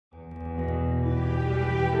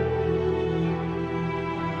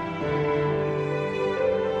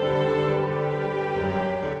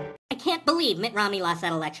can't believe Mitt Romney lost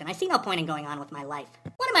that election. I see no point in going on with my life.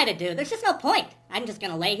 What am I to do? There's just no point. I'm just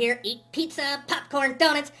gonna lay here, eat pizza, popcorn,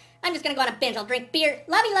 donuts. I'm just gonna go on a binge. I'll drink beer.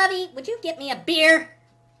 Lovey, would you get me a beer?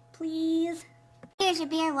 Please? Here's your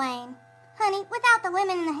beer, Wayne. Honey, without the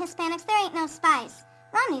women and the Hispanics, there ain't no spice.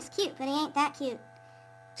 Romney's cute, but he ain't that cute.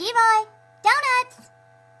 G-Boy, donuts!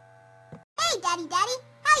 Hey, Daddy,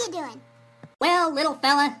 how you doing? Well, little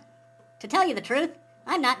fella, to tell you the truth,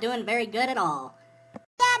 I'm not doing very good at all.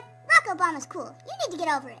 Dad, Barack Obama's cool. You need to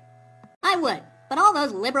get over it. I would, but all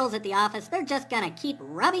those liberals at the office, they're just gonna keep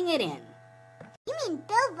rubbing it in. You mean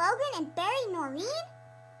Bill Vogan and Barry Noreen?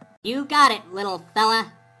 You got it, little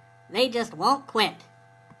fella. They just won't quit.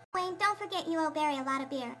 Wayne, don't forget you owe Barry a lot of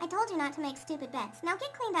beer. I told you not to make stupid bets. Now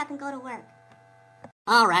get cleaned up and go to work.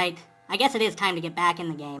 All right. I guess it is time to get back in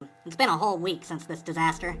the game. It's been a whole week since this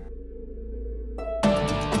disaster.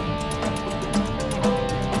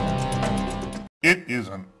 It is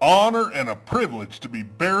an honor and a privilege to be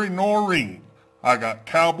Barry Noreen. I got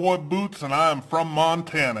cowboy boots and I am from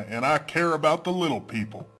Montana and I care about the little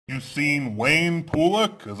people. You seen Wayne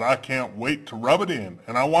Pula? 'Cause I can't wait to rub it in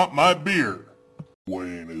and I want my beer.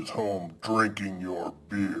 Wayne is home drinking your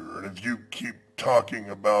beer, and if you keep talking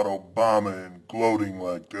about Obama and gloating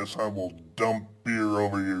like this, I will dump beer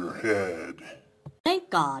over your head.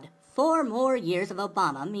 Thank God. 4 more years of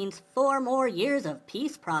Obama means 4 more years of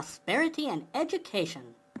peace, prosperity, and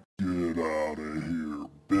education. Get out of here,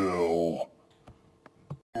 Bill.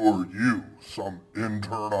 Who are you, some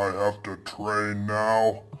intern I have to train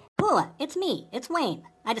now? Pula, it's me. It's Wayne.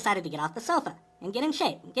 I decided to get off the sofa and get in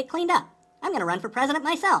shape and get cleaned up. I'm gonna run for president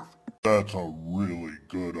myself. That's a really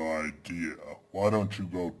good idea. Why don't you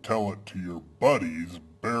go tell it to your buddies,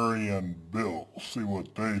 Barry and Bill, see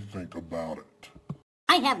what they think about it.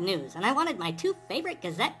 I have news, and I wanted my 2 favorite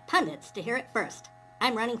Gazette pundits to hear it first.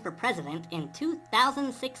 I'm running for president in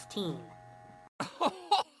 2016.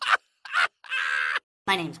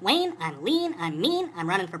 My name's Wayne, I'm lean, I'm mean, I'm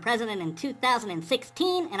running for president in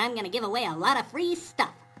 2016, and I'm gonna give away a lot of free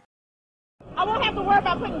stuff. I won't have to worry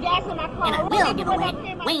about putting gas in my car. And I will give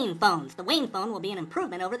away Wayne phones. The Wayne phone will be an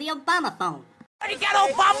improvement over the Obama phone. He got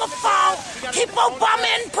Obama phone. Keep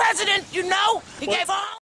Obama in president, you know. He gave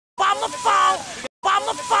all Obama phone.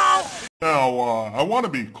 Obama phone. Now, I want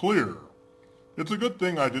to be clear. It's a good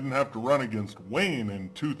thing I didn't have to run against Wayne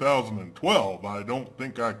in 2012. I don't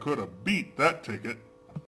think I could have beat that ticket.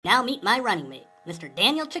 Now meet my running mate, Mr.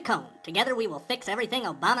 Daniel Chacón. Together we will fix everything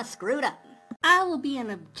Obama screwed up. I will be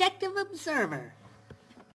an objective observer.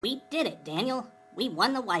 We did it, Daniel. We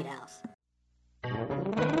won the White House.